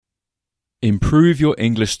Improve your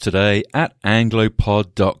English today at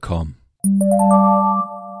anglopod.com.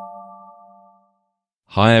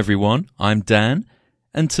 Hi everyone, I'm Dan,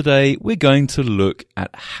 and today we're going to look at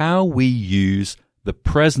how we use the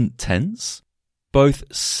present tense, both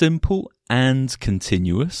simple and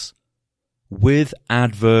continuous, with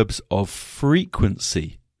adverbs of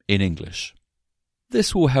frequency in English.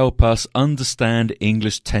 This will help us understand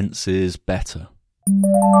English tenses better.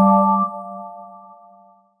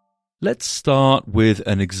 Let's start with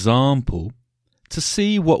an example to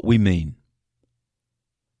see what we mean.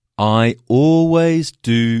 I always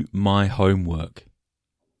do my homework.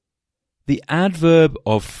 The adverb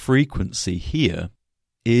of frequency here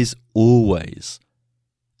is always,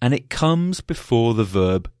 and it comes before the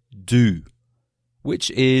verb do, which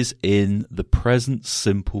is in the present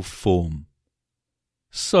simple form.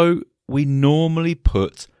 So we normally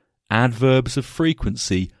put adverbs of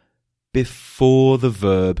frequency before the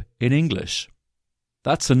verb in English.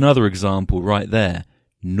 That's another example right there,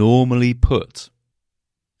 normally put.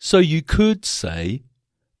 So you could say,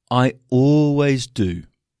 I always do.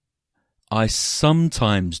 I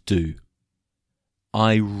sometimes do.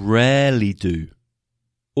 I rarely do.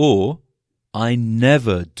 Or I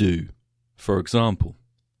never do, for example.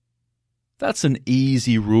 That's an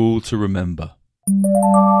easy rule to remember.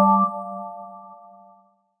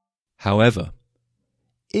 However,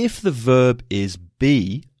 if the verb is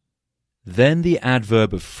be, then the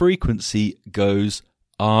adverb of frequency goes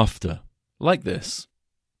after, like this.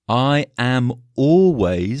 I am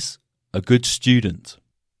always a good student.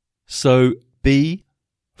 So be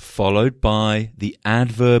followed by the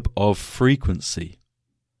adverb of frequency.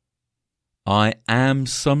 I am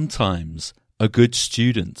sometimes a good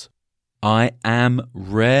student. I am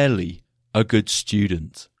rarely a good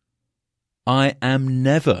student. I am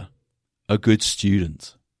never a good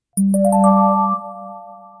student.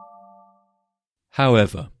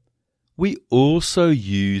 However, we also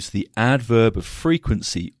use the adverb of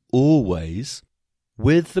frequency always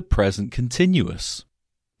with the present continuous,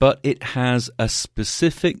 but it has a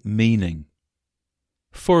specific meaning.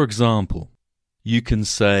 For example, you can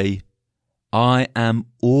say, I am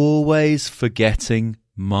always forgetting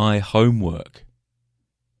my homework.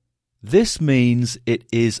 This means it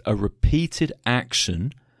is a repeated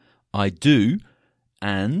action I do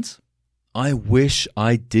and I wish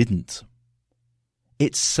I didn't.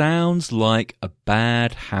 It sounds like a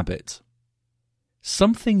bad habit,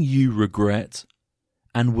 something you regret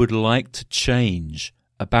and would like to change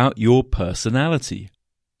about your personality.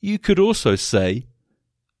 You could also say,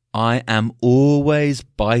 I am always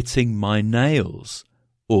biting my nails,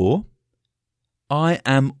 or I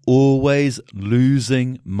am always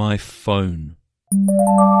losing my phone.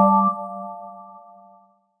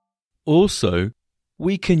 Also,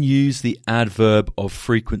 we can use the adverb of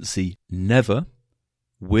frequency never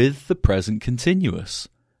with the present continuous,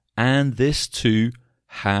 and this too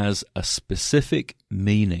has a specific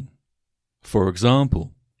meaning. For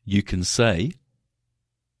example, you can say,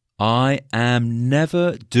 I am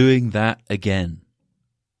never doing that again,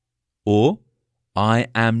 or I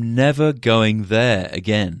am never going there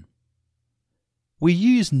again. We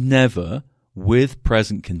use never with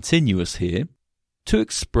present continuous here to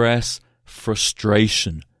express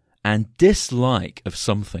frustration and dislike of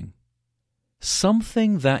something.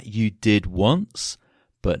 Something that you did once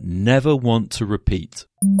but never want to repeat.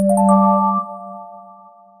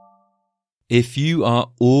 If you are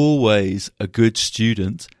always a good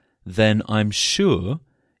student, then I'm sure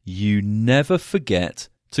you never forget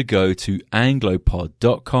to go to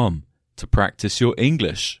anglopod.com to practice your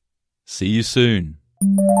English. See you soon.